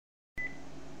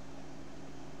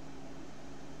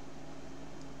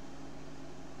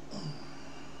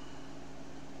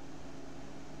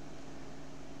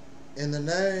In the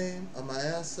name of my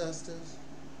ancestors,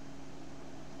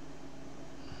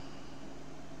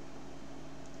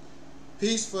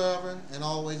 peace forever and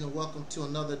always, and welcome to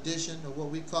another edition of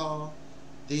what we call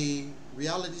the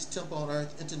Realities Temple on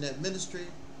Earth Internet Ministry.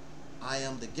 I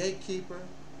am the gatekeeper,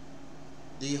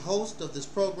 the host of this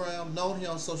program, known here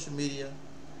on social media.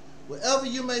 Wherever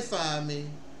you may find me,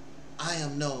 I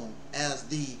am known as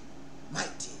the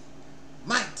mighty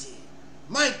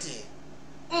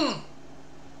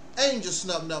Angel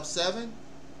Snub 7.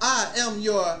 I am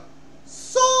your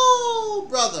soul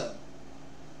brother,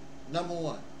 number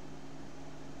one.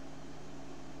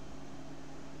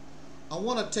 I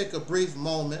want to take a brief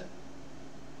moment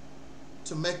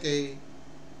to make a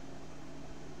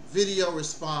video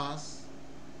response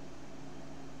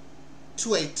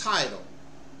to a title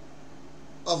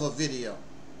of a video.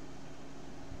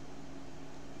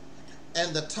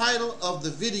 And the title of the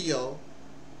video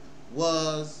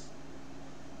was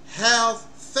Have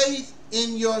Faith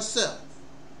in Yourself.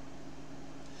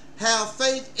 Have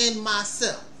faith in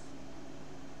myself.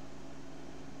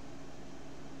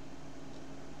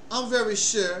 I'm very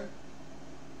sure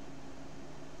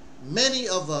many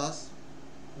of us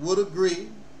would agree,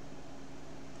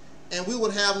 and we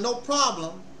would have no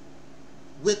problem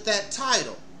with that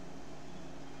title.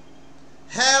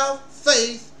 Have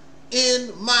faith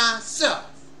in myself.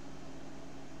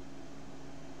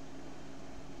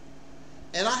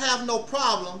 And I have no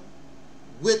problem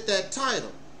with that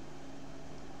title.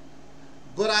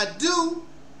 But I do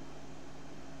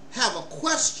have a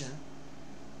question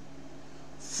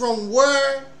from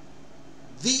where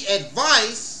the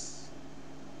advice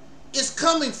is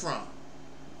coming from.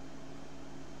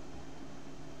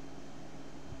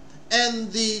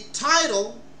 And the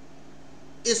title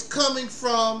is coming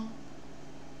from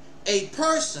a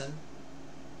person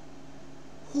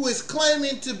who is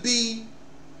claiming to be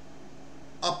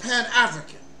a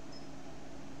Pan-African.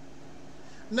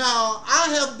 Now,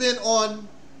 I have been on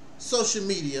social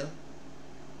media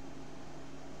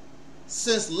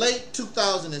since late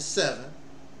 2007.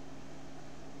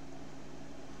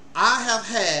 I have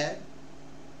had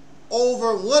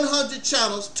over 100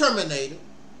 channels terminated,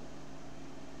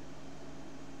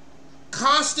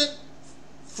 constant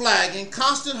flagging,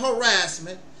 constant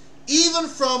harassment, even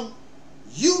from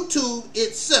YouTube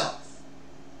itself.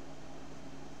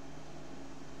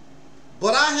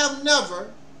 But I have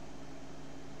never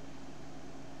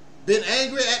been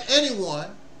angry at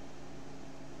anyone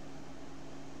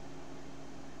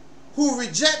who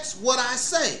rejects what I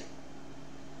say,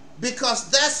 because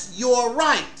that's your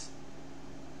right.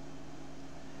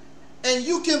 And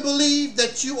you can believe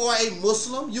that you are a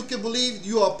Muslim, you can believe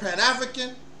you are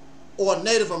Pan-African, or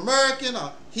Native American,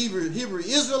 or Hebrew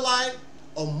Israelite,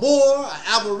 or Moor, or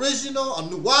Aboriginal, or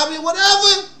Nubian,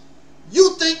 whatever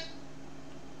you think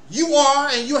you are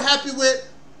and you're happy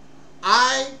with.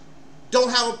 I don't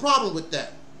have a problem with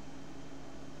that.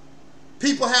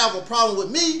 People have a problem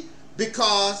with me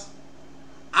because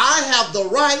I have the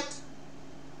right,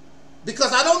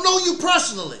 because I don't know you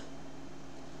personally,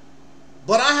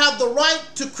 but I have the right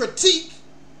to critique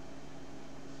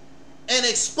and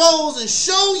expose and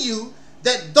show you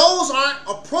that those aren't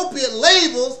appropriate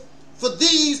labels for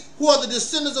these who are the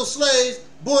descendants of slaves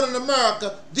born in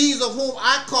America, these of whom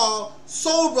I call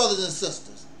soul brothers and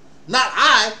sisters. Not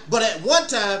I, but at one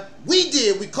time we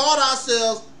did. We called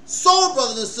ourselves soul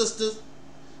brothers and sisters.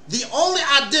 The only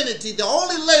identity, the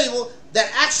only label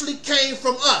that actually came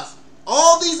from us.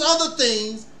 All these other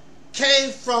things came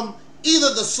from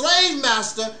either the slave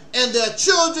master and their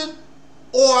children,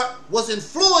 or was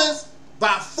influenced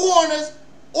by foreigners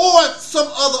or some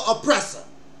other oppressor.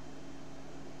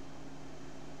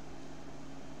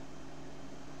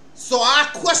 So I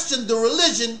question the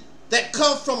religion that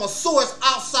comes from a source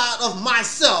outside of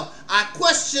myself. I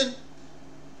question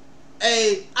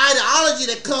an ideology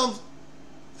that comes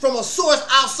from a source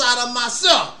outside of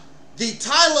myself. The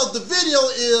title of the video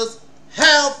is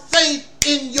Have Faith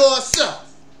in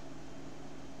Yourself.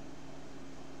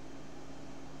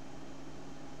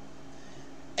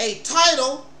 A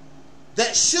title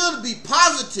that should be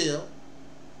positive,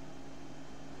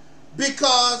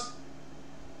 because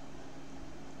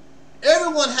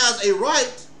everyone has a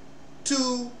right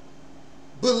to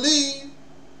believe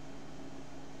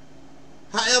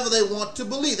however they want to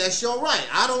believe. That's your right.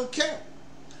 I don't care.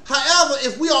 However,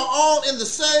 if we are all in the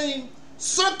same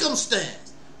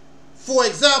circumstance, for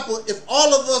example, if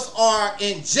all of us are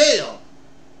in jail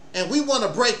and we want to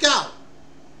break out,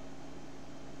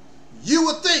 you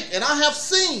would think, and I have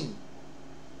seen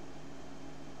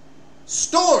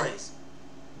stories,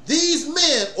 these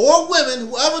men or women,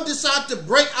 whoever decide to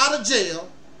break out of jail,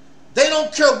 they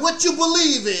don't care what you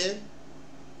believe in,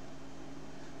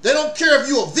 They don't care if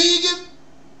you're a vegan.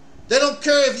 They don't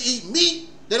care if you eat meat.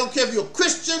 They don't care if you're a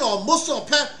Christian or a Muslim or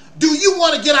Pastor. Do you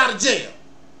want to get out of jail?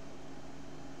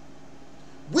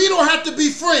 We don't have to be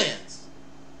friends.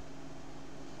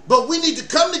 But we need to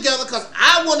come together because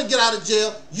I want to get out of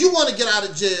jail. You want to get out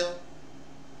of jail.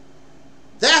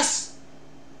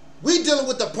 We dealing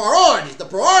with the priorities. The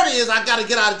priority is I got to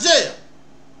get out of jail.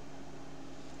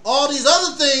 All these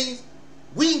other things,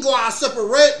 we can go our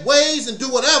separate ways and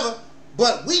do whatever,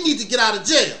 but we need to get out of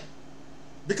jail.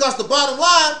 Because the bottom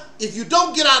line, if you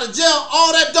don't get out of jail,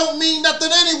 all that don't mean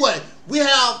nothing anyway. We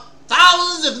have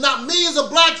thousands, if not millions of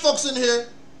black folks in here,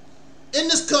 in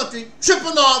this country,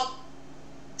 tripping off,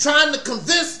 trying to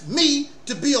convince me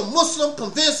to be a Muslim,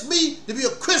 convince me to be a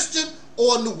Christian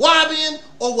or a Nuwabian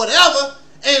or whatever,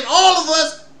 and all of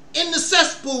us in the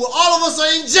cesspool, all of us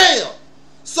are in jail.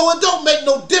 So it don't make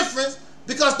no difference,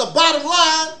 because the bottom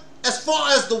line, as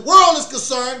far as the world is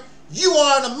concerned, you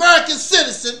are an American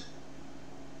citizen.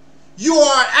 You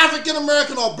are African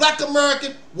American or Black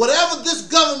American, whatever this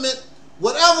government,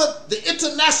 whatever the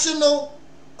international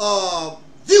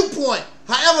viewpoint,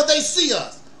 however they see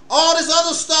us. All this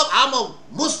other stuff, I'm a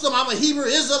Muslim, I'm a Hebrew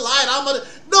Israelite,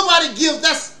 nobody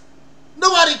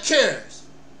cares.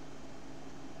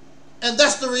 And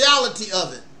that's the reality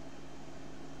of it.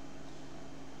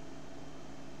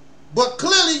 But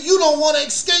clearly you don't want to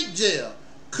escape jail.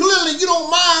 Clearly you don't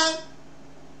mind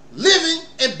living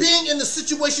and being in the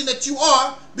situation that you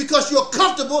are because you're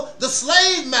comfortable. The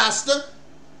slave master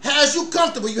has you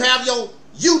comfortable. You have your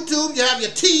YouTube, you have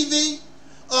your TV,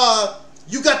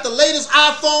 you got the latest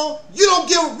iPhone. You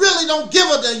really don't give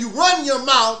a damn. You run your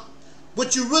mouth,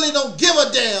 but you really don't give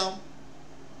a damn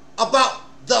about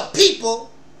the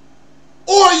people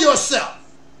or yourself.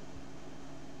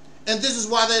 And this is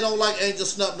why they don't like Angel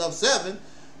Snuff 7,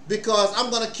 because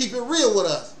I'm going to keep it real with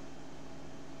us.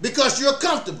 Because you're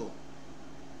comfortable.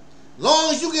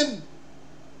 Long as you can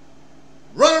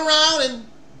run around and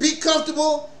be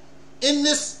comfortable in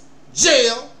this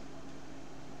jail,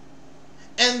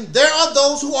 and there are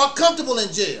those who are comfortable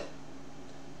in jail.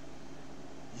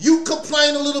 You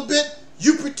complain a little bit,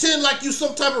 you pretend like you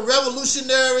some type of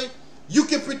revolutionary, you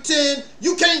can pretend,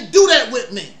 you can't do that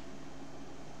with me.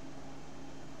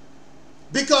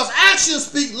 Because actions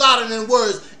speak louder than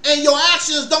words. And your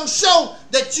actions don't show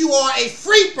that you are a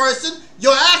free person.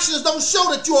 Your actions don't show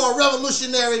that you are a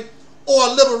revolutionary or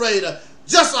a liberator.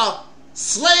 Just a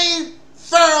slave,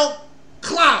 pharaoh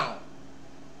clown.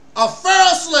 A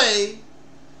pharaoh slave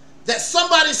that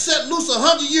somebody set loose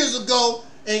 100 years ago,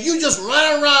 and you just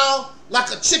run around like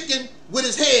a chicken with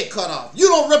his head cut off. You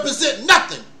don't represent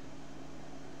nothing.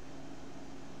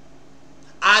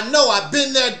 I know, I've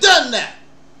been there, done that.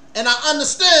 And I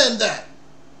understand that.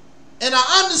 And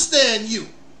I understand you.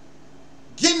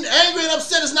 Getting angry and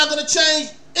upset is not going to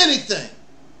change anything.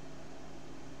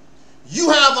 You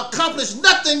have accomplished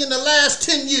nothing in the last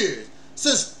 10 years.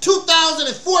 Since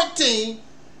 2014,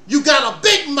 you got a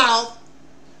big mouth,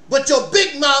 but your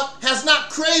big mouth has not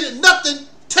created nothing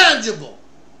tangible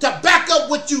to back up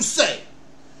what you say.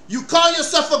 You call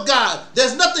yourself a God.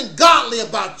 There's nothing godly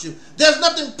about you. There's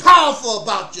nothing powerful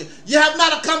about you. You have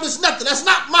not accomplished nothing. That's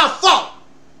not my fault.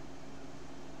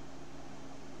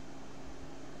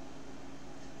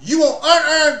 You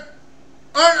want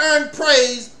unearned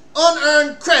praise,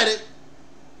 unearned credit,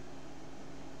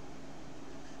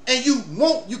 and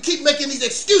you keep making these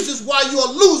excuses why you're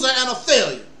a loser and a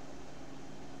failure.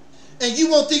 And you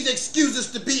want these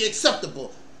excuses to be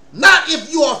acceptable. Not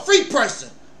if you are a free person.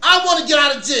 I want to get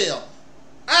out of jail.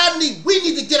 We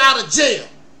need to get out of jail.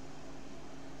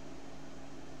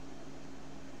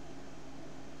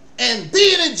 And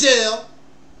being in jail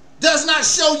does not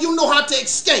show you know how to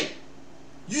escape.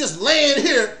 You just laying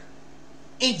here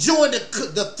enjoying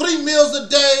the 3 meals a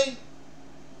day,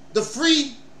 the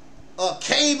free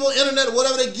cable, internet, or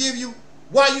whatever they give you,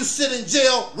 while you sit in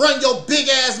jail, run your big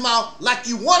ass mouth like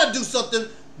you want to do something,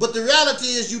 but the reality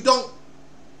is you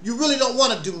really don't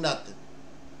want to do nothing.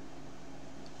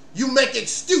 You make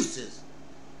excuses.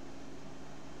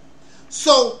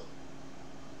 So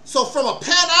from a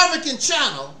Pan-African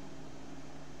channel,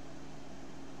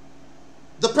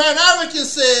 the Pan-African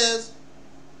says,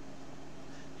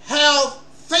 have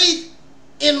faith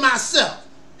in myself.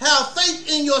 Have faith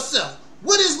in yourself.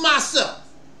 What is myself?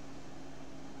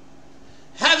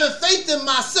 Having faith in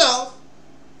myself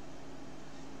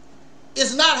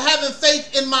is not having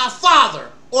faith in my father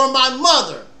or my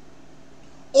mother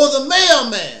or the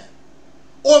mailman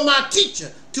or my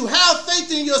teacher. To have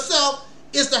faith in yourself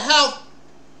is to have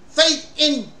faith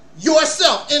in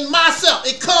yourself, in myself.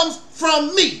 It comes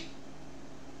from me,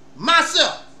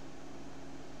 myself.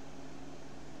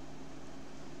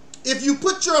 If you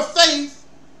put your faith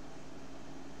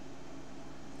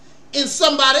in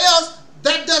somebody else,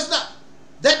 that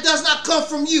does not come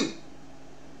from you.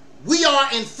 We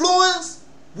are influenced,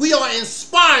 we are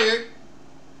inspired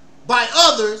by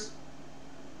others,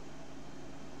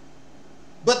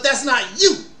 but that's not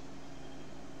you.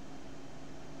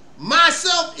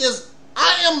 Myself is,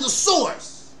 I am the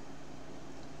source.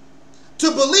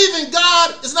 To believe in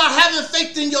God is not having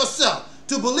faith in yourself.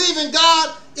 To believe in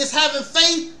God is having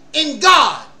faith in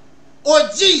God or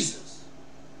Jesus.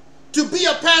 To be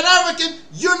a Pan-African,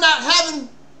 you're not having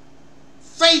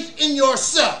faith in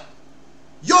yourself.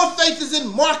 Your faith is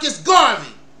in Marcus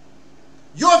Garvey.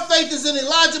 Your faith is in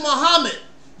Elijah Muhammad.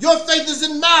 Your faith is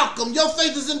in Malcolm. Your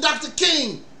faith is in Dr.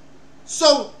 King.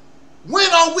 So when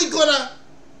are we going to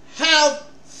have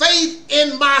faith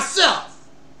in myself?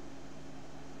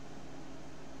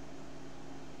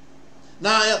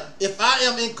 Now, if I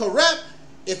am incorrect,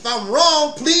 if I'm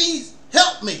wrong, please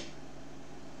help me.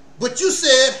 But you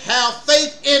said have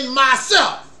faith in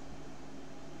myself.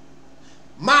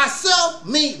 Myself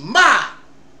means my.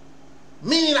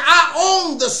 Meaning I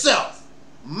own the self.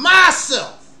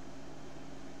 Myself.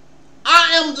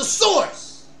 I am the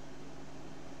source.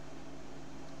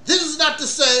 This is not to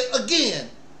say, again,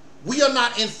 we are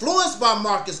not influenced by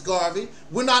Marcus Garvey.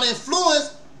 We're not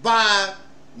influenced by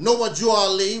Noah Joe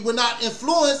Ali. We're not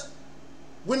inspired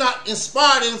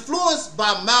and influenced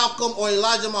by Malcolm or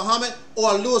Elijah Muhammad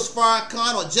or Louis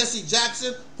Farrakhan or Jesse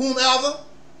Jackson, whomever.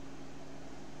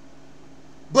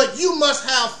 But you must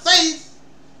have faith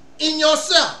in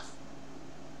yourself,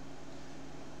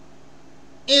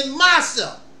 in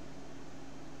myself.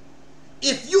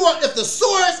 If the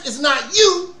source is not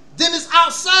you, then it's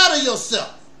outside of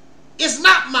yourself. It's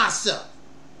not myself.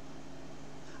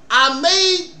 I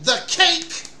made the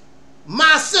cake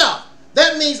myself.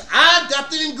 That means I got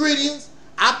the ingredients.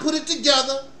 I put it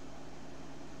together.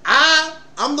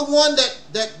 I'm the one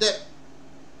that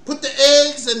put the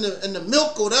eggs and the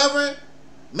milk or whatever,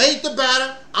 made the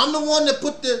batter. I'm the one that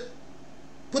put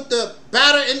the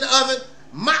batter in the oven.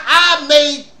 I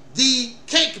made the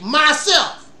cake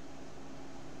myself.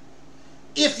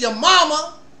 If your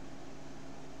mama,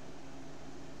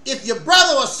 if your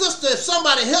brother or sister, if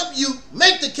somebody helped you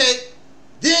make the cake,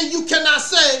 then you cannot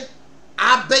say,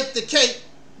 I baked the cake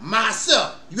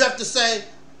myself. You have to say,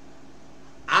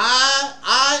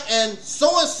 I and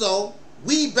so-and-so,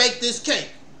 we baked this cake.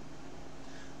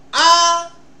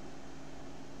 I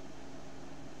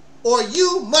or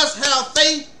you must have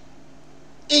faith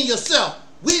in yourself.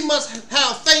 We must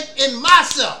have faith in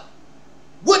myself.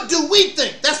 What do we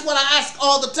think? That's what I ask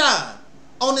all the time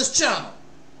on this channel.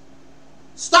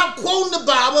 Stop quoting the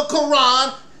Bible,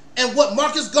 Quran, and what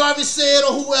Marcus Garvey said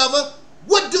or whoever.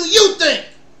 What do you think?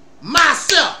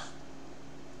 Myself.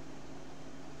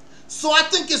 So I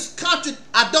think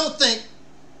I don't think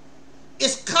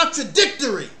it's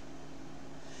contradictory.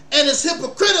 And it's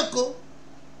hypocritical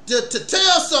to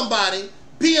tell somebody,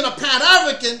 being a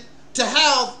Pan-African, to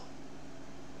have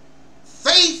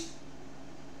faith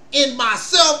in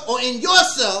myself or in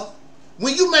yourself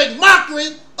when you make mockery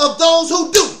of those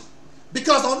who do.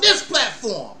 Because on this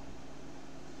platform,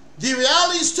 the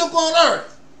realities took on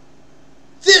earth.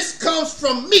 This comes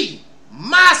from me,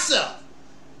 myself.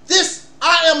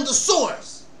 I am the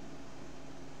source.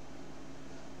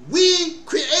 We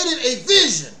created a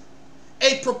vision,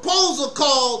 a proposal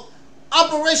called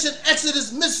Operation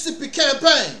Exodus Mississippi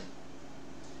Campaign.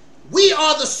 We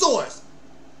are the source.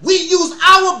 We use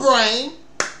our brain.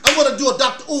 I'm going to do a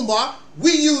Dr. Umar.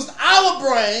 We use our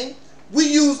brain. We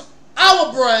use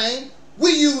our brain.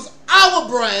 We use our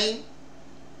brain.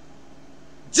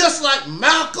 Just like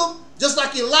Malcolm, just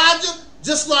like Elijah,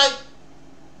 just like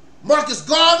Marcus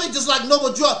Garvey, just like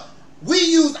Noble Joe. We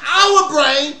use our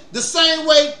brain the same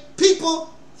way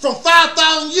people from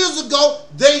 5,000 years ago,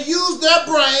 they used their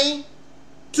brain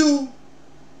to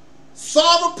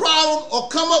solve a problem or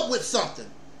come up with something.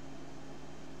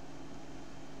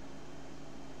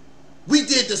 We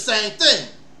did the same thing.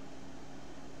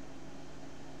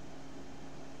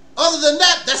 Other than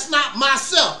that, that's not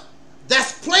myself.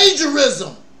 That's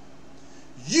plagiarism.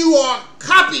 You are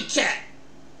copycat.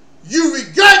 You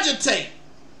regurgitate.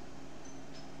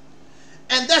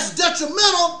 And that's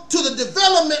detrimental to the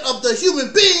development of the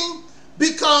human being,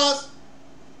 because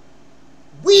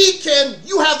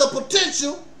you have the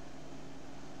potential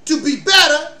to be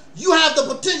better. You have the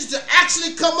potential to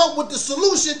actually come up with the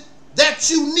solution that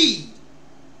you need.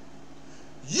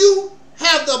 You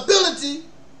have the ability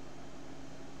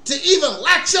to even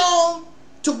latch on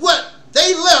to what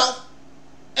they left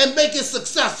and make it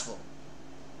successful.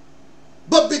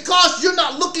 But because you're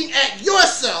not looking at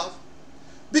yourself,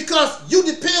 because you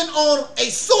depend on a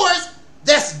source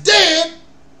that's dead,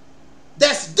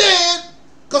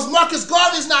 because Marcus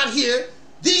Garvey's not here.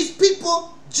 These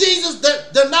people, Jesus,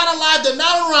 they're not alive, they're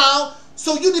not around,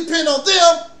 so you depend on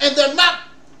them, and they're not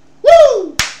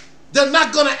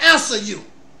going to answer you.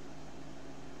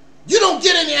 You don't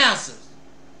get any answers.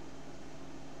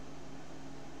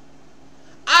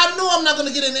 I know I'm not going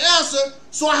to get any answer,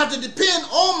 so I have to depend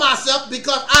on myself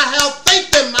because I have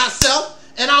faith in myself,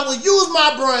 and I will use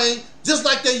my brain just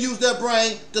like they use their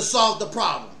brain to solve the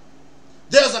problem.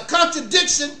 There's a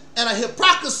contradiction and a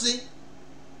hypocrisy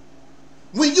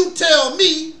when you tell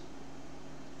me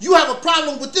you have a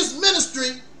problem with this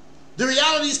ministry, the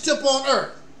Reality's tip on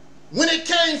earth, when it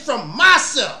came from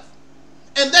myself.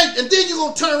 And then you're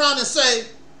going to turn around and say,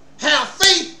 have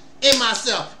faith in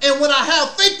myself. And when I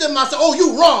have faith in myself, oh,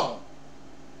 you wrong.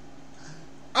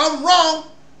 I'm wrong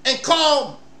and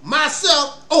call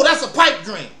myself, oh, that's a pipe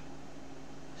dream.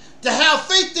 To have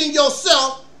faith in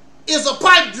yourself is a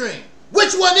pipe dream.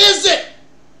 Which one is it?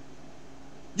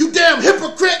 You damn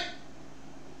hypocrite.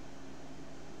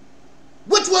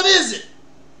 Which one is it?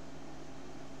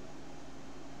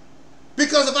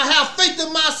 Because if I have faith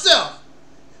in myself,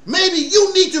 maybe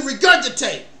you need to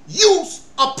regurgitate. You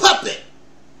a puppet.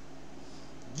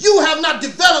 You have not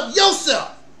developed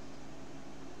yourself.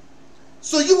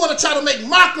 So you want to try to make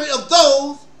mockery of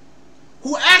those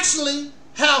who actually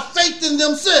have faith in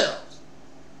themselves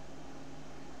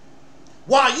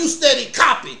while you steady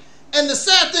copy. And the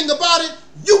sad thing about it,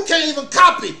 you can't even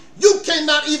copy. You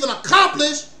cannot even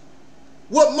accomplish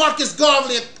what Marcus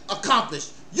Garvey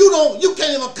accomplished. You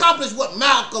can't even accomplish what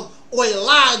Malcolm or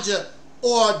Elijah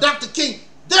or Dr. King.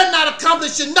 They're not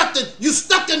accomplishing nothing. You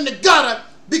stuck in the gutter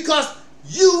because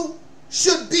you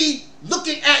should be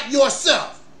looking at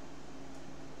yourself.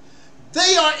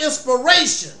 They are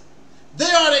inspiration. They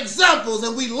are examples,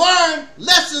 and we learn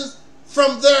lessons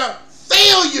from their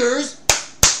failures,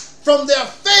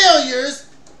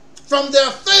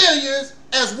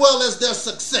 as well as their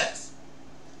success.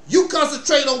 You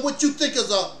concentrate on what you think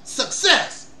is a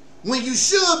success when you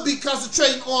should be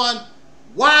concentrating on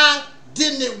why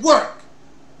didn't it work?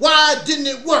 Why didn't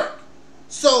it work?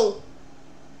 So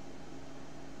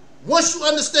once you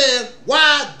understand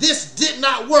why this did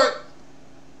not work,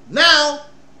 now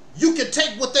you can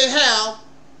take what they have,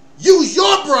 use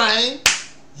your brain,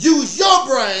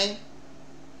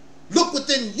 look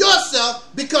within yourself,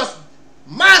 because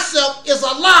myself is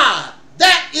alive.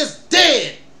 That is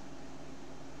dead.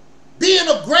 Being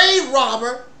a grave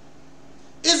robber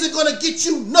isn't going to get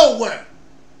you nowhere.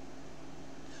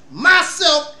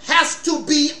 Myself has to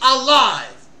be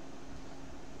alive.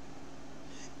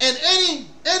 And any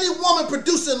woman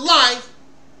producing life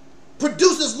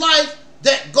produces life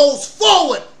that goes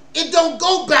forward. It don't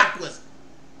go backwards.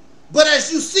 But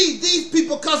as you see, these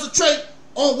people concentrate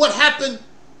on what happened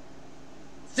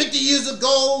 50 years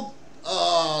ago,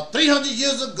 300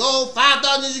 years ago,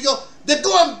 5,000 years ago. They're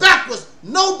going backwards.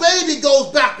 No baby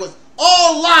goes backwards.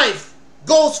 All life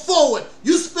goes forward.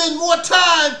 You spend more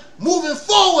time moving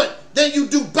forward than you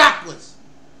do backwards.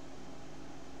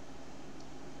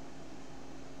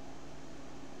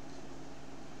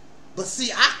 But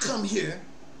see, I come here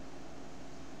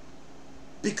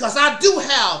because I do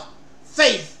have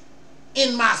faith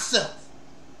in myself.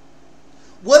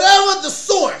 Whatever the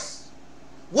source,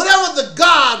 whatever the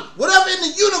God, whatever in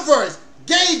the universe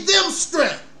gave them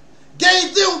strength,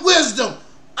 gave them wisdom.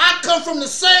 I come from the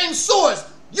same source.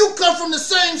 You come from the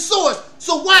same source.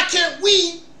 So why can't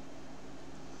we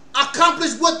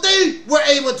accomplish what they were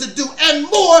able to do and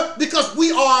more, because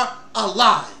we are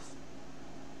alive?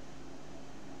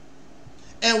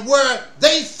 And where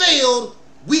they failed,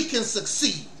 we can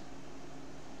succeed.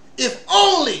 If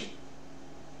only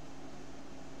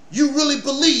you really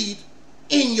believe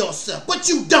in yourself. But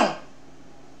you don't.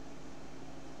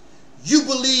 You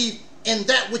believe in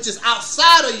that which is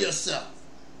outside of yourself.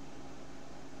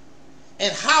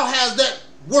 And how has that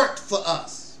worked for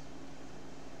us?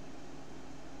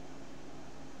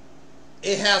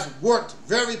 It has worked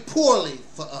very poorly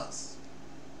for us.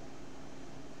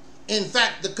 In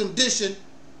fact, the condition,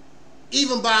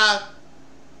 even by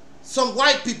some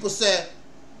white people, said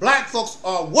black folks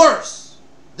are worse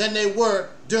than they were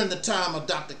during the time of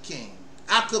Dr. King.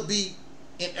 I could be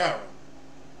in error.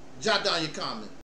 Jot down your comment.